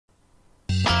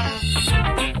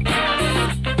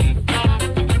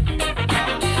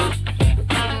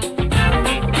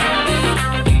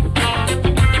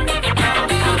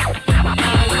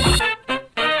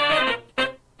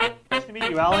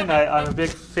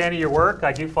fan of your work.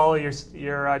 I do follow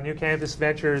your new Cannabis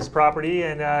Ventures property,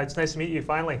 and it's nice to meet you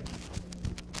finally.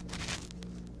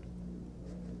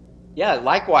 Yeah,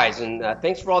 likewise, and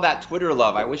thanks for all that Twitter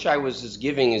love. I wish I was as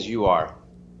giving as you are.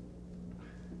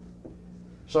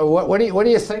 So what do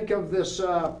you think of this?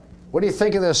 What do you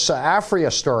think of this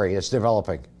Aphria story that's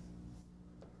developing?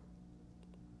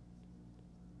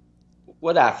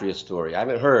 What Aphria story? I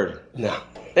haven't heard. No.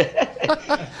 You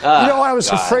know, I was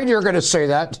afraid you were going to say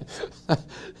that.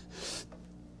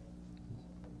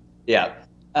 Yeah.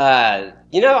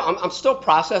 You know, I'm still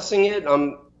processing it.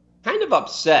 I'm kind of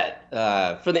upset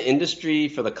for the industry,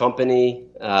 for the company.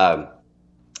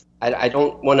 I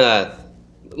don't want to.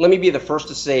 Let me be the first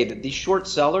to say that these short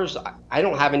sellers, I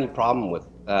don't have any problem with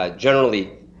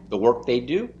generally the work they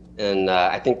do, and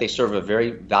I think they serve a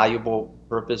very valuable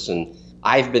purpose. And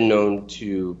I've been known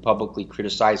to publicly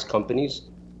criticize companies,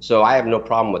 so I have no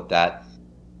problem with that.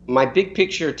 My big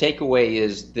picture takeaway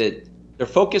is that they're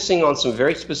focusing on some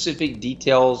very specific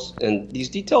details, and these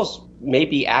details may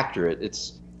be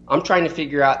accurate. I'm trying to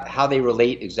figure out how they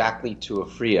relate exactly to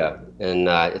Aphria, and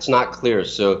it's not clear.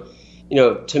 So, you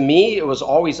know, to me, it was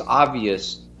always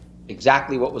obvious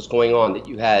exactly what was going on, that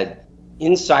you had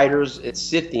insiders at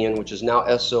Scythian, which is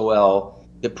now SOL,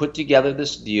 that put together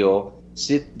this deal.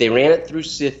 They ran it through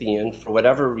Scythian for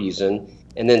whatever reason,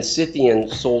 and then Scythian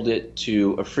sold it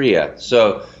to Aphria.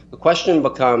 So the question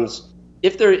becomes,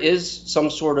 if there is some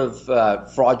sort of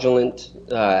fraudulent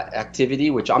activity,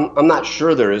 which I'm not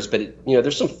sure there is, but you know,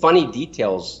 there's some funny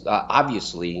details,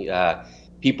 obviously,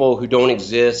 people who don't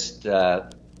exist,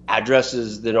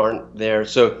 addresses that aren't there.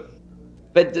 So,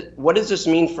 but what does this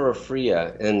mean for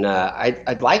Aphria? And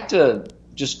I'd like to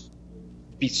just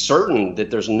be certain that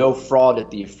there's no fraud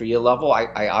at the Aphria level.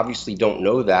 I obviously don't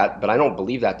know that, but I don't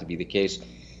believe that to be the case.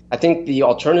 I think the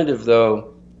alternative,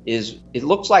 though, is it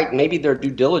looks like maybe their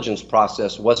due diligence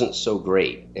process wasn't so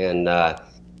great. And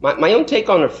my own take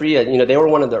on Aphria, you know, they were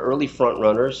one of the early front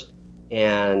runners,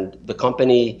 and the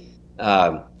company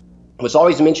was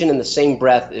always mentioned in the same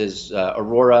breath as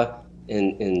Aurora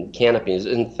and Canopy.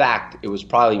 In fact, it was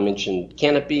probably mentioned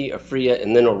Canopy, Aphria,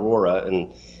 and then Aurora.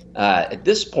 And at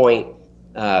this point,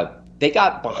 they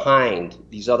got behind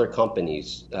these other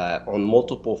companies on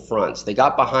multiple fronts. They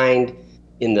got behind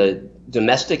in the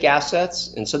domestic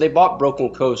assets, and so they bought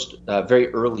Broken Coast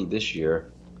very early this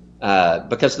year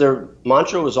because their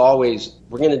mantra was always,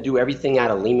 we're going to do everything out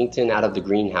of Leamington, out of the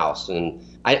greenhouse. And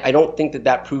I don't think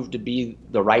that proved to be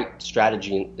the right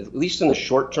strategy, at least in the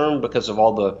short term, because of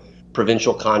all the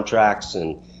provincial contracts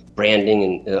and branding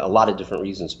and a lot of different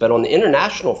reasons. But on the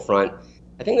international front,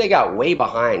 I think they got way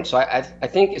behind. So I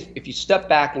think if you step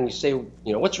back and you say, you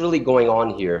know, what's really going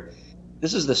on here?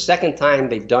 This is the second time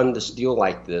they've done this deal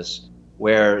like this,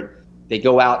 where they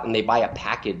go out and they buy a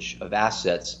package of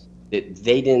assets that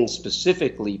they didn't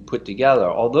specifically put together.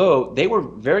 Although they were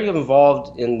very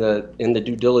involved in the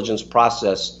due diligence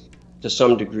process to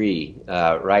some degree,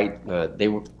 right? They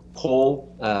were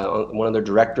Cole, one of their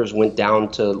directors, went down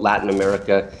to Latin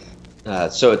America.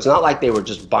 So it's not like they were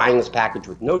just buying this package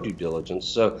with no due diligence.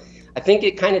 So I think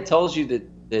it kind of tells you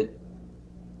that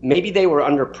maybe they were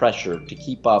under pressure to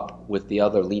keep up with the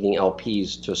other leading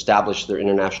LPs to establish their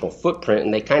international footprint,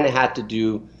 and they kind of had to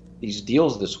do these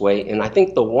deals this way. And I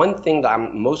think the one thing that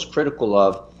I'm most critical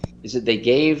of is that they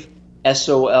gave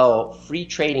SOL free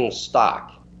trading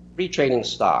stock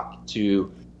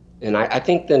to, and I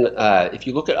think then if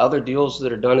you look at other deals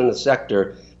that are done in the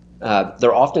sector,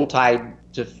 they're often tied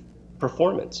to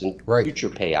performance and future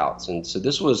payouts. And so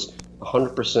this was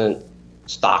 100%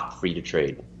 stock free to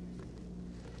trade.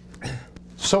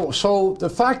 So the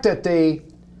fact that they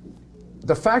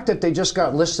just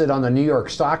got listed on the New York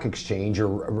Stock Exchange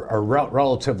or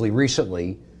relatively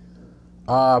recently,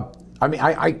 I mean,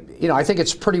 I think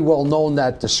it's pretty well known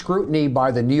that the scrutiny by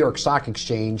the New York Stock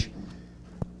Exchange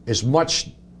is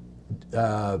much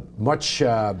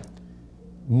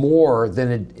more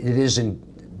than it is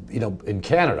in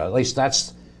Canada. At least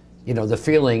that's the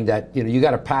feeling that you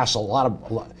got to pass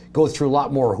go through a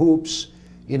lot more hoops,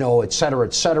 et cetera,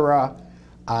 et cetera.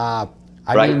 I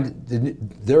mean,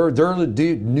 they're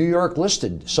New York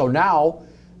listed, so now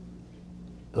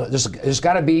there's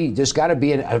got to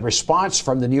be a response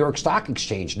from the New York Stock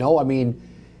Exchange. No, I mean,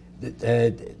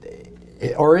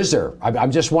 or is there?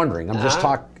 I'm just wondering. I'm just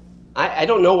talking. I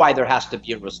don't know why there has to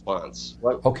be a response.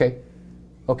 Okay.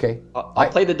 I'll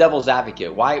play the devil's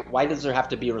advocate. Why does there have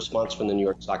to be a response from the New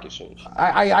York Stock Exchange?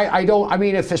 I don't. I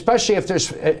mean, especially if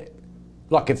there's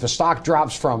look, if the stock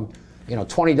drops from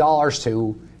 $20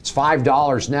 to it's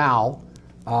 $5 now,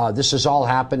 this has all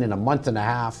happened in a month and a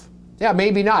half. Yeah,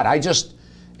 maybe not. I just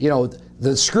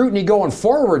the scrutiny going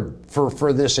forward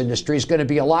for this industry is going to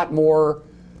be a lot more,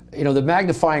 you know, the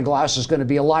magnifying glass is going to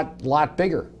be a lot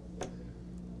bigger.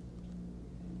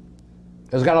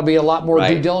 There's got to be a lot more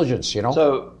due diligence, you know?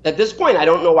 So at this point, I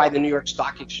don't know why the New York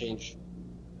Stock Exchange,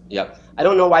 I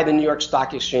don't know why the New York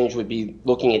Stock Exchange would be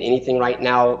looking at anything right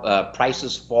now.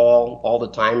 Prices fall all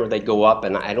the time or they go up,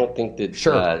 and I don't think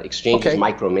that exchanges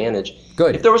micromanage.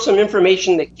 Good. If there was some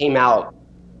information that came out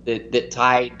that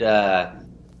tied,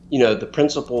 you know, the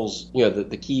principals, you know,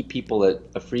 the key people at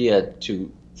Aphria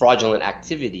to fraudulent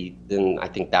activity, then I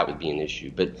think that would be an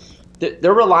issue. But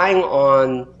they're relying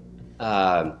on,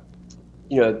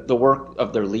 you know, the work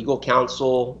of their legal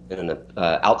counsel and an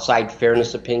outside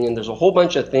fairness opinion. There's a whole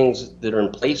bunch of things that are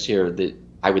in place here that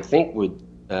I would think would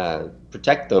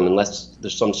protect them unless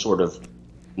there's some sort of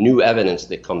new evidence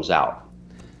that comes out.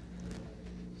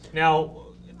 Now,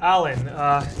 Alan,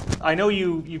 I know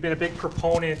you've been a big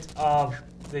proponent of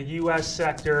the U.S.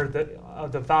 sector,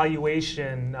 the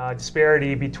valuation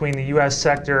disparity between the U.S.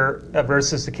 sector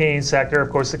versus the Canadian sector. Of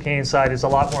course, the Canadian side is a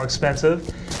lot more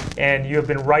expensive, and you have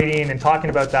been writing and talking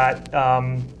about that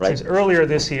since earlier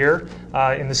this year,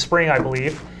 in the spring, I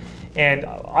believe. And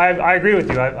I agree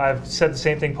with you. I've said the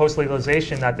same thing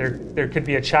post-legalization, that there could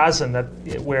be a chasm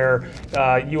where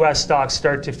U.S. stocks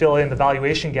start to fill in the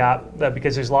valuation gap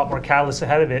because there's a lot more catalysts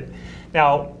ahead of it.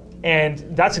 Now, and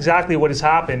that's exactly what has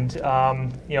happened.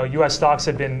 You know, U.S. stocks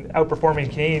have been outperforming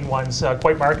Canadian ones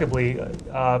quite markedly,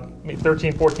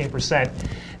 13–14%.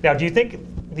 Now, do you think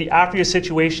the Aphria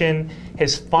situation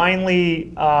has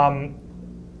finally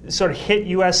sort of hit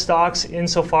U.S. stocks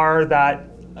insofar that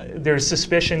there's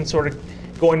suspicion sort of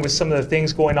going with some of the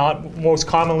things going on, most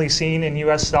commonly seen in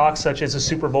U.S. stocks, such as the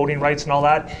super voting rights and all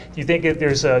that? Do you think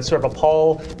there's a sort of a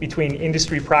pull between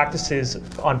industry practices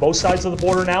on both sides of the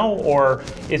border now, or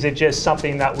is it just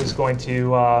something that was going to,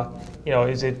 you know,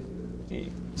 is it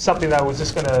something that was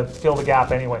just going to fill the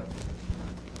gap anyway?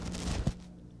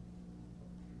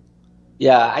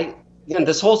 Yeah, you know,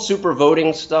 this whole super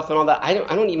voting stuff and all that, I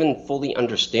don't even fully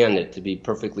understand it, to be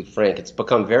perfectly frank. It's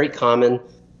become very common.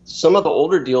 Some of the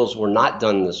older deals were not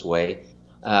done this way.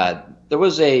 There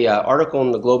was a article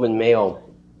in the Globe and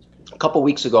Mail a couple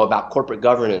weeks ago about corporate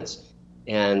governance,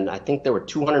 and I think there were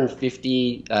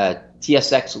 250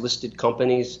 TSX listed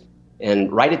companies,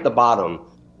 and right at the bottom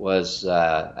was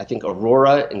I think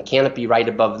Aurora and Canopy right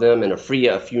above them, and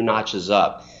Aphria a few notches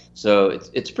up. So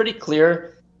it's pretty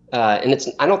clear, and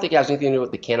I don't think it has anything to do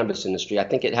with the cannabis industry. I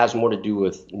think it has more to do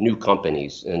with new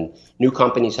companies, and new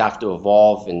companies have to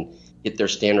evolve and get their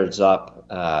standards up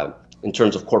in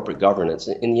terms of corporate governance.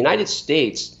 In the United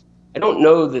States, I don't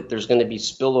know that there's going to be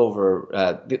spillover,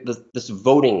 this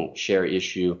voting share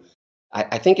issue.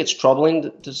 I think it's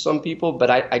troubling to some people,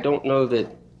 but I don't know that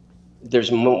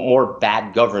there's more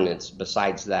bad governance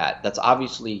besides that. That's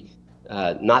obviously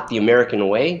not the American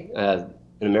way.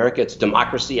 In America, it's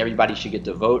democracy. Everybody should get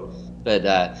to vote. But,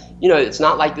 you know, it's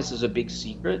not like this is a big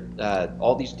secret.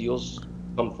 All these deals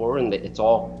come forward, and it's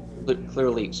all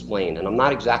clearly explained, and I'm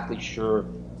not exactly sure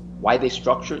why they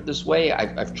structure it this way.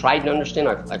 I've tried to understand.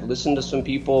 I've listened to some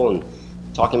people and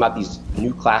talking about these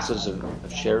new classes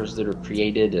of shares that are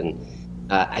created, and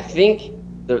I think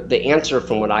the answer,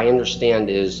 from what I understand,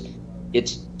 is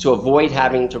it's to avoid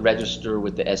having to register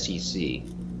with the SEC.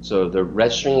 So they're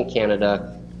registering in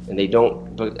Canada, and they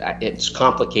don't. But it's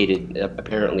complicated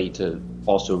apparently to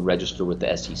also register with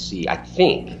the SEC, I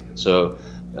think. So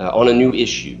on a new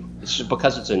issue. It's just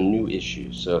because it's a new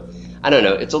issue. So I don't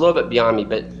know. It's a little bit beyond me.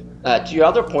 But to your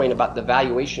other point about the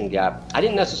valuation gap, I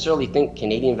didn't necessarily think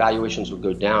Canadian valuations would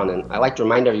go down. And I like to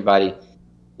remind everybody,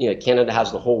 you know, Canada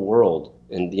has the whole world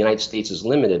and the United States is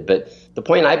limited. But the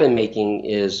point I've been making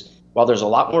is, while there's a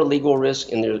lot more legal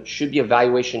risk and there should be a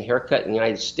valuation haircut in the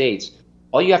United States,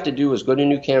 all you have to do is go to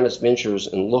New Cannabis Ventures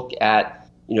and look at,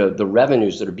 you know, the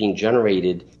revenues that are being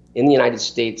generated in the United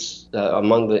States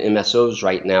among the MSOs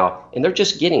right now, and they're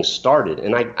just getting started.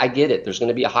 And I get it. There's going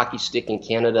to be a hockey stick in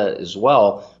Canada as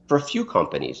well for a few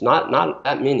companies, not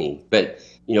that many. But,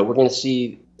 you know, we're going to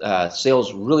see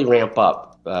sales really ramp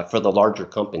up for the larger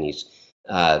companies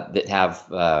that have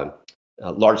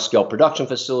large-scale production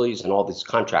facilities and all these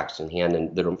contracts in hand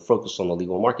and that are focused on the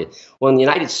legal market. Well, in the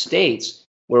United States,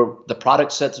 where the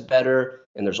product set's better,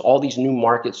 and there's all these new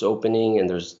markets opening, and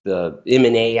there's the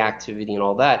M&A activity and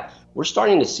all that, we're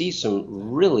starting to see some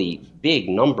really big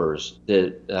numbers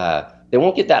that they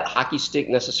won't get that hockey stick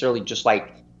necessarily, just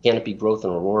like Canopy Growth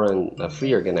and Aurora and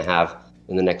Aphria are going to have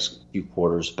in the next few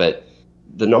quarters, but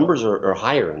the numbers are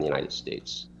higher in the United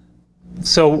States.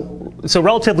 So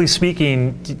relatively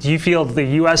speaking, do you feel the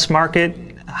U.S. market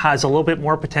has a little bit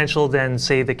more potential than,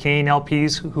 say, the Canadian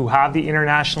LPs who have the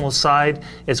international side,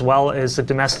 as well as the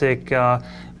domestic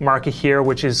market here,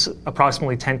 which is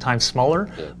approximately 10 times smaller?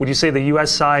 Yeah. Would you say the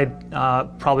U.S. side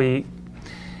probably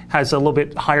has a little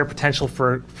bit higher potential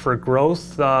for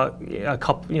growth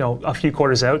a few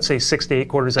quarters out, say 6 to 8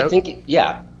 quarters out? I think,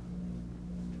 yeah.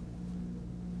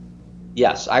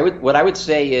 Yes, what I would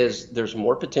say is there's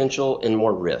more potential and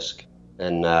more risk,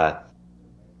 and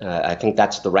I think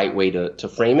that's the right way to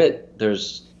frame it.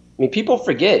 People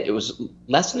forget it was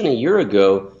less than a year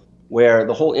ago where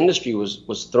the whole industry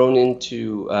was thrown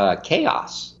into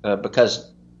chaos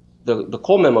because the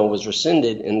Cole memo was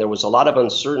rescinded, and there was a lot of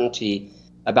uncertainty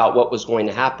about what was going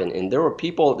to happen. And there were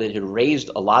people that had raised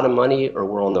a lot of money or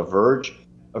were on the verge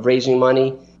of raising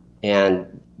money,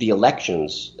 and the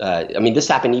elections, this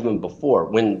happened even before.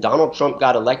 When Donald Trump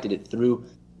got elected, it threw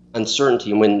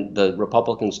uncertainty when the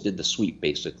Republicans did the sweep,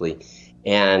 basically.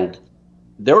 And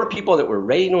there were people that were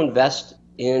ready to invest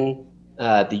in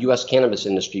the U.S. cannabis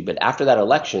industry, but after that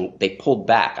election, they pulled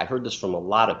back. I heard this from a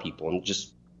lot of people and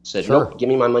just said, Sure. Nope, give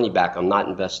me my money back. I'm not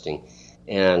investing.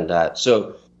 And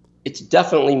so it's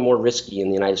definitely more risky in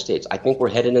the United States. I think we're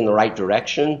headed in the right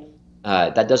direction.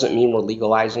 That doesn't mean we're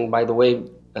legalizing, by the way.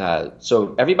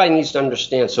 So everybody needs to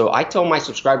understand. So I tell my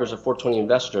subscribers at 420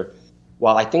 Investor,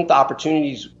 while I think the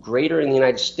opportunity is greater in the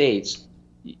United States,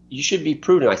 you should be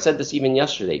prudent. I said this even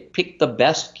yesterday. Pick the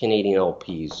best Canadian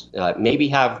LPs. Maybe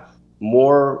have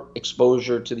more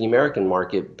exposure to the American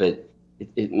market, but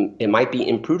it might be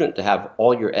imprudent to have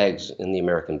all your eggs in the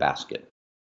American basket.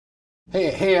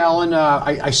 Hey, Alan,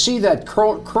 I see that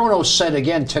Cronos said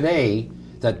again today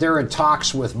that they're in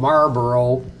talks with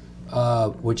Marlboro,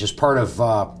 which is part of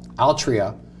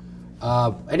Altria.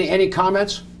 Any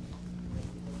comments?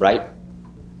 Right.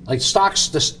 Like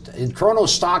stocks,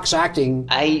 Cronos stocks acting.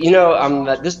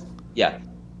 Yeah.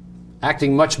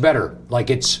 Acting much better.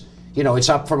 Like it's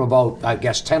up from about, I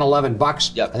guess, 10, 11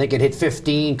 bucks. Yep. I think it hit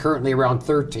 15, currently around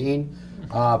 13.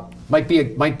 Might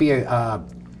be a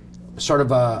sort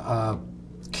of a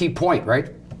key point, right?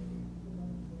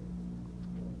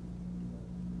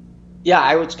 Yeah,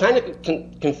 I was kind of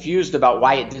confused about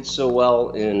why it did so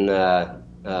well in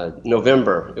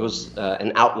November. It was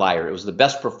an outlier. It was the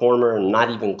best performer and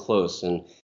not even close. And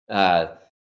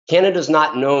Canada's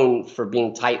not known for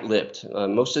being tight-lipped.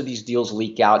 Most of these deals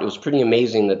leak out. It was pretty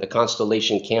amazing that the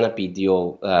Constellation Canopy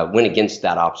deal went against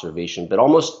that observation. But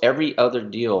almost every other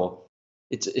deal,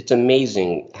 it's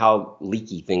amazing how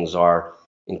leaky things are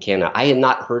in Canada. I had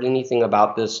not heard anything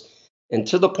about this. And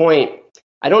to the point,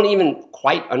 I don't even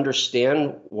quite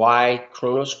understand why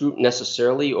Cronos Group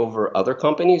necessarily over other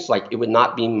companies. Like, it would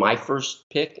not be my first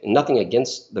pick, and nothing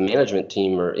against the management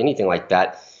team or anything like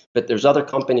that. But there's other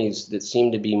companies that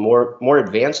seem to be more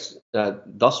advanced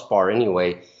thus far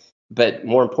anyway, but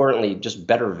more importantly, just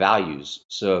better values.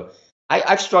 So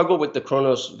I've struggled with the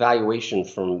Cronos valuation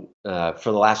for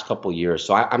the last couple of years.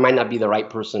 So I might not be the right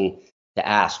person to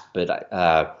ask, but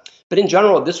in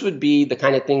general, this would be the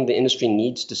kind of thing the industry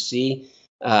needs to see.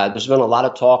 There's been a lot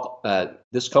of talk.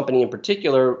 This company in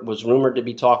particular was rumored to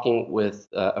be talking with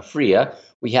Aphria.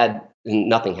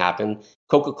 Nothing happened.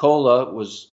 Coca-Cola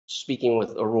was speaking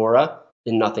with Aurora,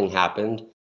 and nothing happened.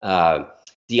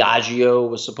 Diageo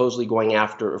was supposedly going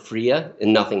after Aphria,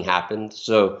 and nothing happened.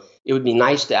 So it would be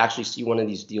nice to actually see one of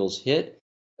these deals hit.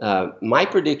 My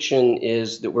prediction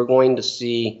is that we're going to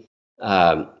see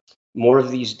more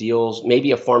of these deals,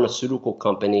 maybe a pharmaceutical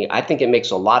company. I think it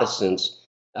makes a lot of sense.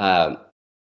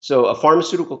 So a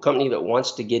pharmaceutical company that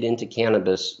wants to get into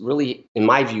cannabis really, in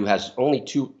my view, has only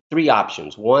three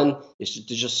options. One is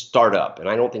to just start up, and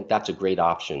I don't think that's a great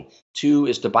option. Two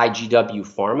is to buy GW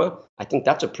Pharma. I think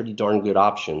that's a pretty darn good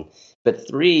option. But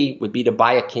three would be to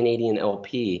buy a Canadian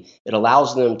LP. It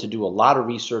allows them to do a lot of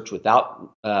research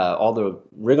without all the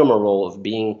rigmarole of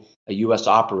being a U.S.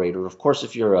 operator. Of course,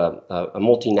 if you're a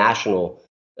multinational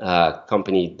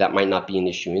company, that might not be an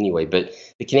issue anyway. But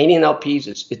the Canadian LPs,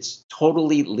 it's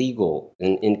totally legal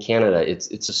in Canada.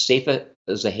 It's as safe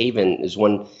as a haven as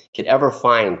one could ever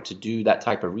find to do that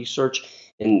type of research.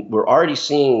 And we're already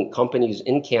seeing companies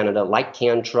in Canada like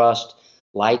CanTrust,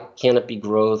 like Canopy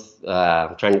Growth,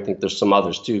 I'm trying to think, there's some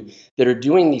others too, that are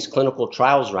doing these clinical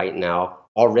trials right now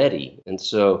already. And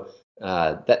so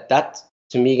that's,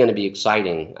 to me, going to be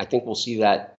exciting. I think we'll see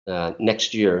that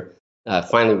next year,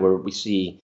 finally, where we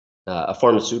see a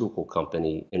pharmaceutical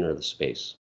company enter the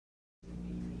space.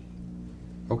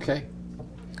 Okay.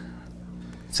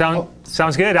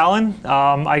 Sounds good, Alan.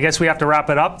 I guess we have to wrap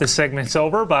it up. This segment's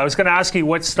over, but I was going to ask you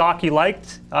what stock you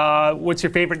liked. What's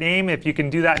your favorite name? If you can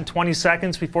do that in 20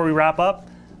 seconds before we wrap up,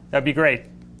 that'd be great.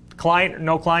 Client or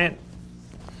no client?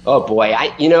 Oh boy,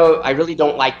 I really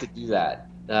don't like to do that.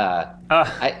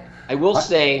 I will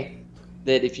say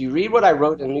that if you read what I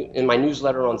wrote in my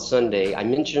newsletter on Sunday, I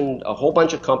mentioned a whole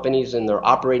bunch of companies and their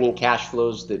operating cash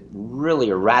flows that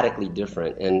really are radically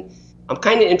different. And I'm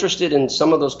kind of interested in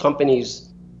some of those companies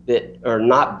that are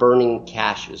not burning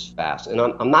cash as fast. And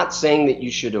I'm not saying that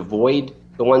you should avoid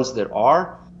the ones that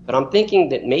are, but I'm thinking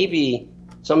that maybe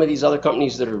some of these other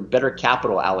companies that are better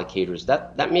capital allocators,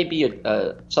 that may be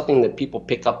something that people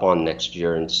pick up on next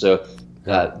year. And so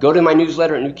go to my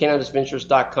newsletter at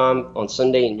newcannabisventures.com on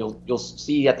Sunday, and you'll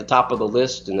see at the top of the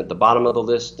list and at the bottom of the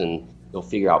list, and you'll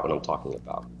figure out what I'm talking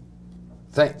about.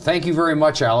 Thank you very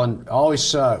much, Alan.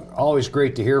 Always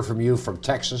great to hear from you from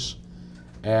Texas,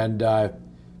 and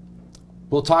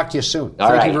we'll talk to you soon.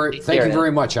 Thank you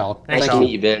very much, Alan. Nice to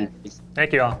meet you, Ben.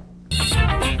 Thank you all.